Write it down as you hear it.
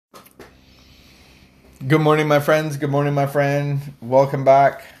Good morning, my friends. Good morning, my friend. Welcome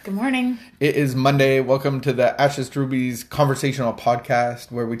back. Good morning. It is Monday. Welcome to the Ashes to Ruby's conversational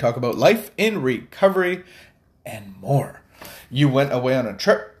podcast where we talk about life in recovery and more. You went away on a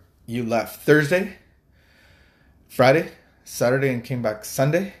trip. You left Thursday, Friday, Saturday, and came back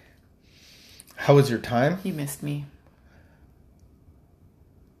Sunday. How was your time? You missed me.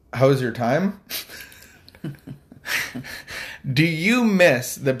 How was your time? Do you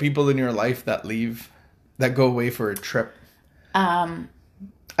miss the people in your life that leave? That go away for a trip? I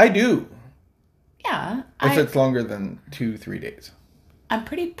do. Yeah. If it's longer than 2-3 days. I'm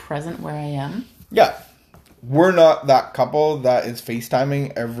pretty present where I am. Yeah. We're not that couple that is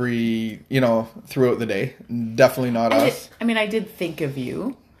FaceTiming throughout the day. Definitely not us. I did think of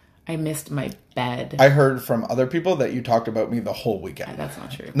you. I missed my bed. I heard from other people that you talked about me the whole weekend. That's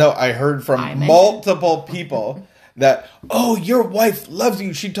not true. No, I heard from multiple people that, oh, your wife loves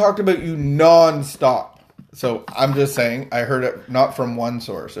you. She talked about you nonstop. So I'm just saying, I heard it not from one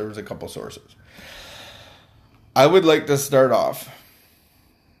source. There was a couple sources. I would like to start off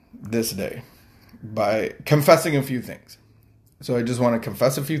this day by confessing a few things. So I just want to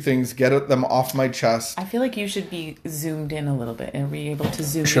confess a few things, get them off my chest. I feel like you should be zoomed in a little bit and be able to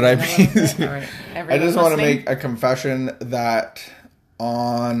zoom should in I a be? little bit. All right. I just want to make a confession that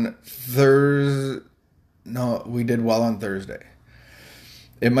on Thursday, no, we did well on Thursday.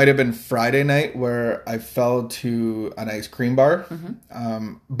 It might have been Friday night where I fell to an ice cream bar.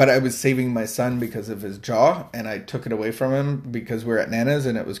 Mm-hmm. But I was saving my son because of his jaw, and I took it away from him because we're at Nana's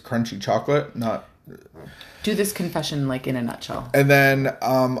and it was crunchy chocolate, not... Do this confession like in a nutshell. And then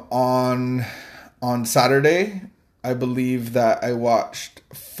on Saturday, I believe that I watched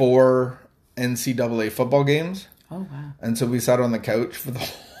 4 NCAA football games. Oh, wow. And so we sat on the couch for the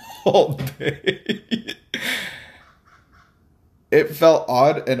whole day. It felt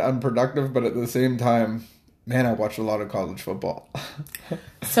odd and unproductive, but at the same time, man, I watched a lot of college football.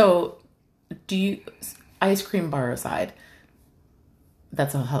 So, ice cream bar aside,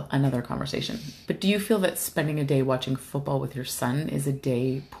 that's another conversation. But do you feel that spending a day watching football with your son is a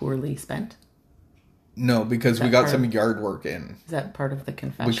day poorly spent? No, because we got some yard work in. Is that part of the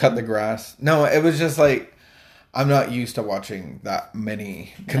confession? We cut the grass. No, it was just like, I'm not used to watching that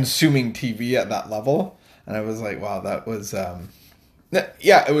many, consuming TV at that level. And I was like, wow, that was...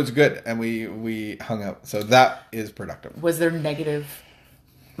 yeah, it was good, and we hung out, so that is productive. Was there negative,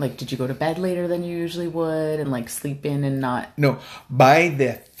 like, did you go to bed later than you usually would, and, like, sleep in and not... No, by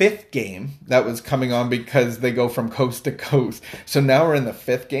the 5th game, that was coming on because they go from coast to coast, so now we're in the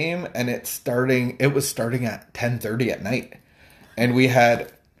 5th game, and it was starting at 10:30 at night, and we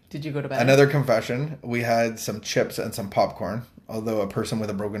had... Did you go to bed? Another confession, we had some chips and some popcorn, although a person with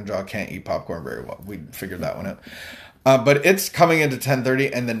a broken jaw can't eat popcorn very well. We figured that one out. But it's coming into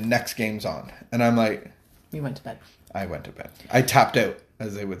 10:30 and the next game's on. And I'm like... You went to bed. I went to bed. I tapped out,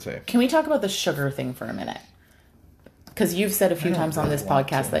 as they would say. Can we talk about the sugar thing for a minute? Because you've said a few times on this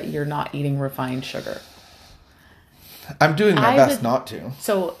podcast that you're not eating refined sugar. I'm doing my best not to.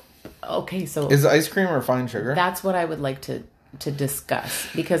 So, okay, so... Is ice cream refined sugar? That's what I would like to discuss.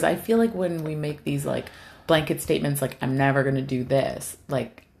 Because I feel like when we make these, like, blanket statements, like, I'm never going to do this,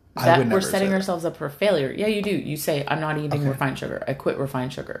 like... That we're setting ourselves up for failure. Yeah, you do. You say, I'm not eating refined sugar. I quit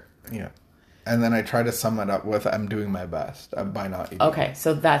refined sugar. Yeah. And then I try to sum it up with, I'm doing my best by not eating. Okay,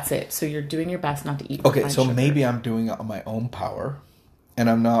 so that's it. So you're doing your best not to eat refined sugar. Maybe I'm doing it on my own power. And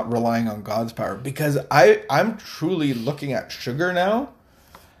I'm not relying on God's power. Because I'm truly looking at sugar now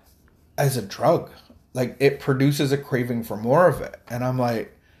as a drug. Like, it produces a craving for more of it. And I'm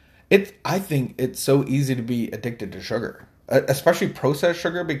like, I think it's so easy to be addicted to sugar. Especially processed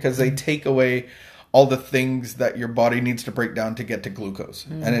sugar, because they take away all the things that your body needs to break down to get to glucose.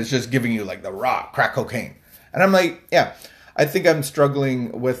 Mm. And it's just giving you like the raw crack cocaine. And I'm like, yeah, I think I'm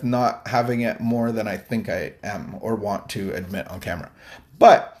struggling with not having it more than I think I am or want to admit on camera.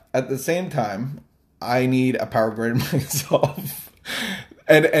 But at the same time, I need a power grade myself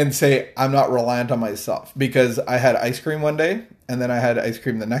and say I'm not reliant on myself, because I had ice cream one day and then I had ice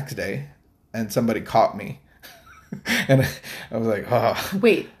cream the next day and somebody caught me. And I was like, oh.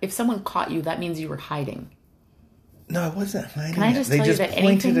 Wait, if someone caught you, that means you were hiding. No, I wasn't hiding. Can I just tell you that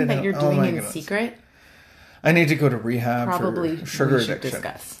anything that you're doing in secret... I need to go to rehab probably for sugar addiction.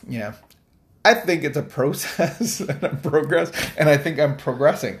 Discuss. Yeah. I think it's a process and a progress, and I think I'm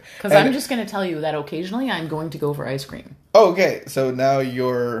progressing. Because I'm just going to tell you that occasionally I'm going to go for ice cream. Okay, so now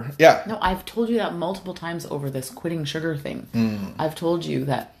you're... Yeah. No, I've told you that multiple times over this quitting sugar thing. Mm. I've told you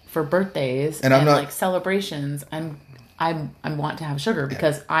that for birthdays and I'm not, like celebrations, I want to have sugar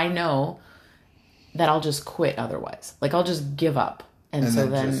because I know that I'll just quit otherwise. Like I'll just give up, and so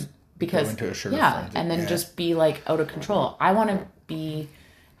then because go into a sugar frenzy. And then just be like out of control. I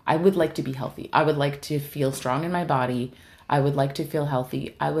would like to be healthy. I would like to feel strong in my body. I would like to feel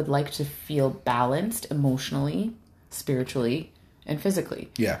healthy. I would like to feel balanced emotionally, spiritually, and physically.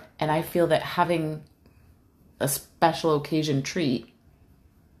 Yeah. And I feel that having a special occasion treat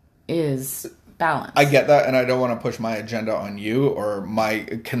is balance. I get that, and I don't want to push my agenda on you or my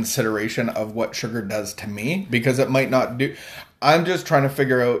consideration of what sugar does to me, because it might not do. I'm just trying to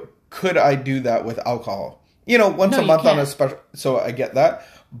figure out, could I do that with alcohol? Once a month on a special. So I get that,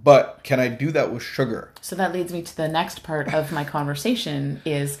 but can I do that with sugar? So that leads me to the next part of my conversation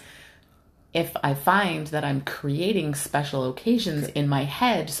is, if I find that I'm creating special occasions in my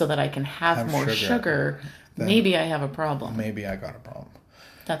head so that I can have more sugar, maybe I have a problem. Maybe I got a problem.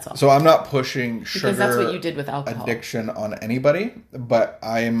 That's all. So I'm not pushing sugar, because that's what you did with alcohol, addiction on anybody, but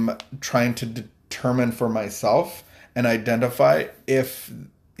I'm trying to determine for myself and identify if,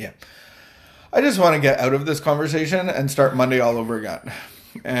 I just want to get out of this conversation and start Monday all over again.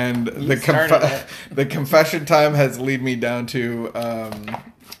 And the confession time has lead me down to,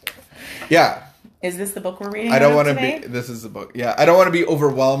 Is this the book we're reading? I don't want to be. This is the book. Yeah, I don't want to be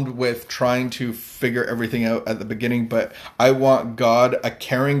overwhelmed with trying to figure everything out at the beginning, but I want God, a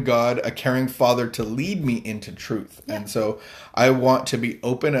caring Father, to lead me into truth, and so I want to be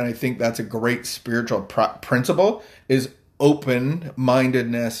open. And I think that's a great spiritual principle: is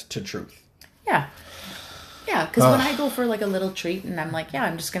open-mindedness to truth. Yeah. Yeah, because when I go for like a little treat and I'm like,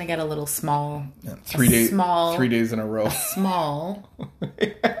 I'm just going to get a little small... 3 days in a row. Small.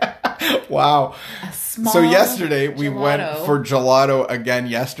 Wow. A small so yesterday we gelato. went for gelato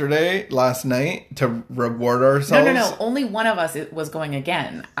again last night to reward ourselves. No. Only one of us was going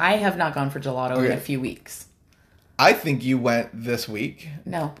again. I have not gone for gelato in a few weeks. I think you went this week.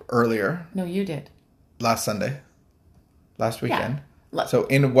 No. Earlier. No, you did. Last Sunday. Last weekend. Yeah. So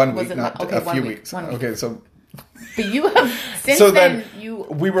in 1 week, not a few weeks. 1 week. Okay, so... But you have... Since so then,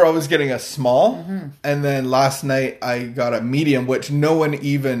 we were always getting a small, and then last night I got a medium, which no one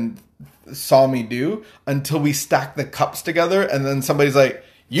even saw me do until we stacked the cups together, and then somebody's like,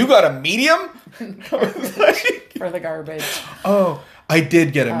 "You got a medium?" For the garbage. Oh, I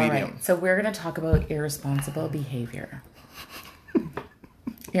did get a medium. Right. So we're going to talk about irresponsible behavior.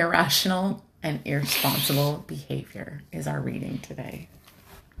 Irrational and irresponsible behavior is our reading today.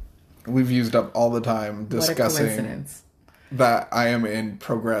 We've used up all the time discussing that I am in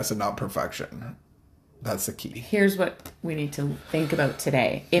progress and not perfection. That's the key. Here's what we need to think about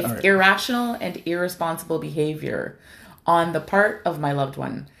today. If irrational and irresponsible behavior on the part of my loved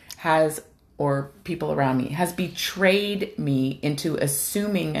one or people around me, has betrayed me into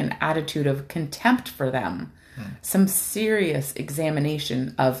assuming an attitude of contempt for them, some serious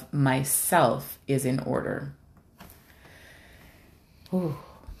examination of myself is in order. Ooh.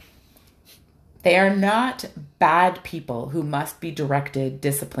 They are not bad people who must be directed,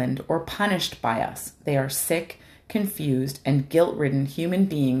 disciplined, or punished by us. They are sick, confused, and guilt-ridden human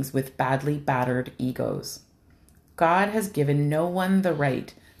beings with badly battered egos. God has given no one the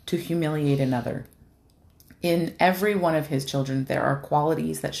right to humiliate another. In every one of his children, there are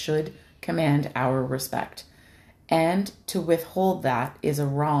qualities that should command our respect. And to withhold that is a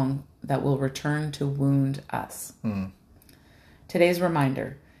wrong that will return to wound us. Today's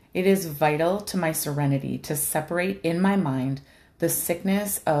reminder: it is vital to my serenity to separate in my mind the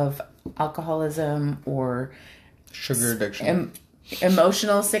sickness of alcoholism or sugar addiction,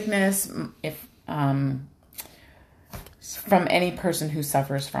 emotional sickness, from any person who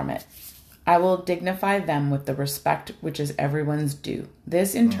suffers from it. I will dignify them with the respect which is everyone's due.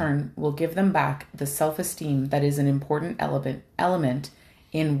 This, in turn, will give them back the self-esteem that is an important element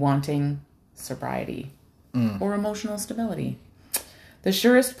in wanting sobriety or emotional stability. The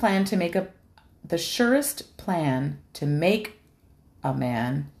surest plan to make a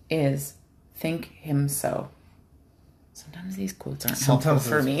man is think him so. Sometimes these quotes aren't helpful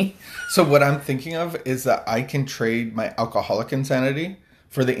for me. So what I'm thinking of is that I can trade my alcoholic insanity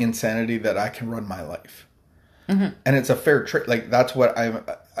for the insanity that I can run my life. And it's a fair trade. Like, that's what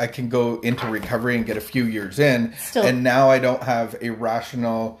I can go into recovery and get a few years in. And now I don't have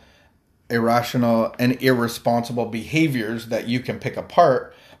irrational and irresponsible behaviors that you can pick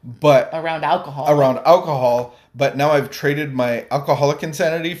apart, but around alcohol. But now I've traded my alcoholic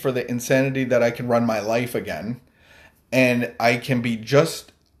insanity for the insanity that I can run my life again. And I can be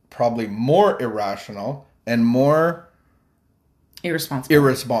just probably more irrational and more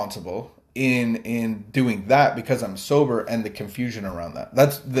irresponsible in doing that because I'm sober, and the confusion around that.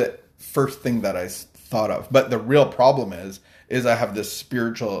 That's the first thing that I thought of. But the real problem is I have this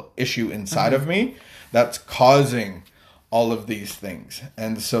spiritual issue inside of me that's causing all of these things.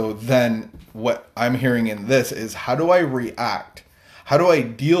 And so then what I'm hearing in this is, how do I react? How do I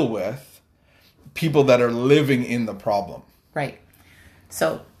deal with people that are living in the problem? Right.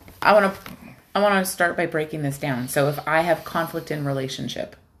 So I want to start by breaking this down. So if I have conflict in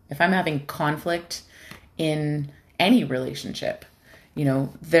relationship, if I'm having conflict in any relationship,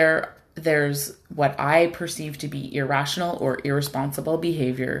 there's what I perceive to be irrational or irresponsible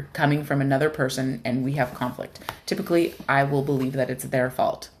behavior coming from another person, and we have conflict. Typically, I will believe that it's their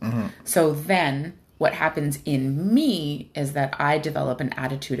fault. Mm-hmm. So then what happens in me is that I develop an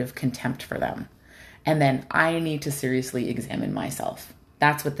attitude of contempt for them. And then I need to seriously examine myself.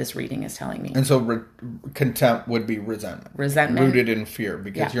 That's what this reading is telling me. And so contempt would be resentment. Rooted in fear,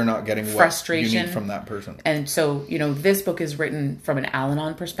 because you're not getting what you need from that person. And so, this book is written from an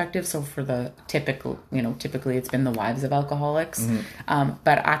Al-Anon perspective. So for the typically it's been the wives of alcoholics. Mm-hmm.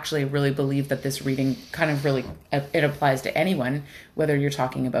 But actually I really believe that this reading kind of really, it applies to anyone, whether you're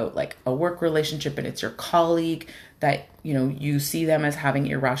talking about like a work relationship and it's your colleague that, you see them as having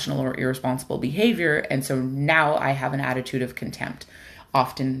irrational or irresponsible behavior. And so now I have an attitude of contempt.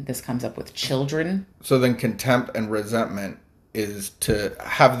 Often this comes up with children. So then contempt and resentment is to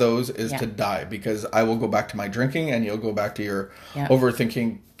have those is to die, because I will go back to my drinking and you'll go back to your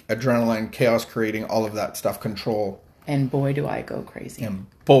overthinking, adrenaline, chaos creating, all of that stuff, control. And boy, do I go crazy. And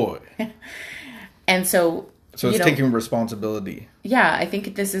boy. And so it's taking responsibility. Yeah, I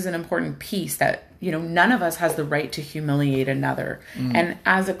think this is an important piece that, none of us has the right to humiliate another. Mm. And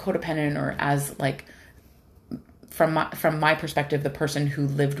as a codependent, or as like, from my perspective, the person who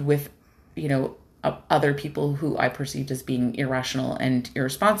lived with, other people who I perceived as being irrational and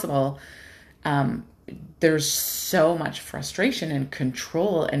irresponsible, there's so much frustration and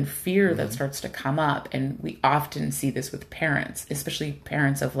control and fear that starts to come up. And we often see this with parents, especially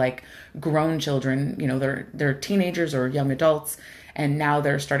parents of like grown children, they're teenagers or young adults, and now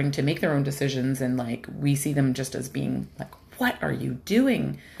they're starting to make their own decisions. And like, we see them just as being like, what are you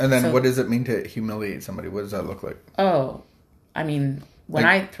doing? And then what does it mean to humiliate somebody? What does that look like? Oh, I mean, when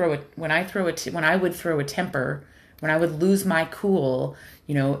I would throw a temper, when I would lose my cool,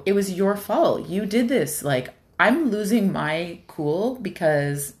 it was your fault. You did this. Like, I'm losing my cool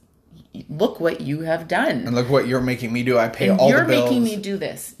because look what you have done. And look what you're making me do. I pay all the bills. You're making me do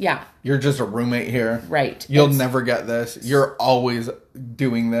this. Yeah. You're just a roommate here. Right. You'll never get this. You're always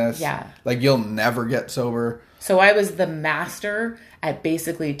doing this. Yeah. Like, you'll never get sober. So I was the master at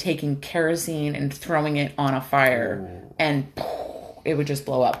basically taking kerosene and throwing it on a fire, and it would just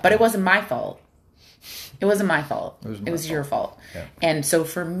blow up. But it wasn't my fault. It wasn't my fault. It was your fault. Yeah. And so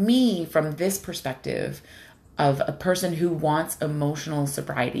for me, from this perspective of a person who wants emotional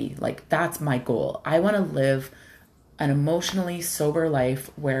sobriety, like, that's my goal. I want to live an emotionally sober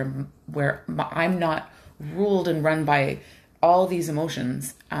life where I'm not ruled and run by all these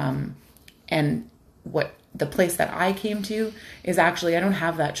emotions. And what the place that I came to is actually, I don't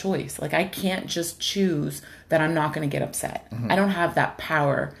have that choice. Like, I can't just choose that I'm not going to get upset. Mm-hmm. I don't have that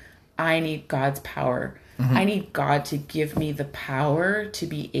power. I need God's power. Mm-hmm. I need God to give me the power to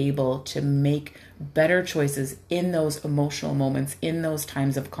be able to make better choices in those emotional moments, in those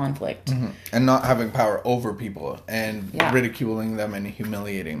times of conflict. Mm-hmm. And not having power over people and ridiculing them and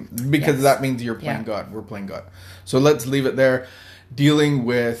humiliating. Because that means you're playing God. We're playing God. So let's leave it there. Dealing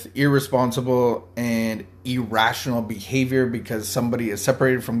with irresponsible and irrational behavior because somebody is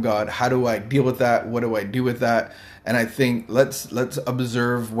separated from God. How do I deal with that? What do I do with that? And I think let's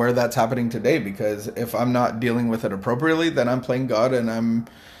observe where that's happening today, because if I'm not dealing with it appropriately, then I'm playing God and I'm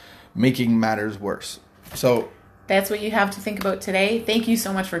making matters worse. So that's what you have to think about today. Thank you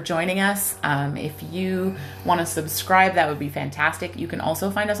so much for joining us. If you want to subscribe, that would be fantastic. You can also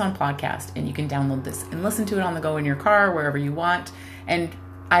find us on podcast, and you can download this and listen to it on the go in your car, wherever you want. And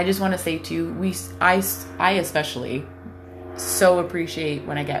I just want to say to you, I especially so appreciate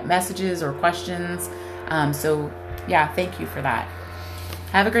when I get messages or questions. Thank you for that.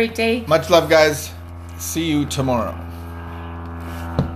 Have a great day. Much love, guys. See you tomorrow.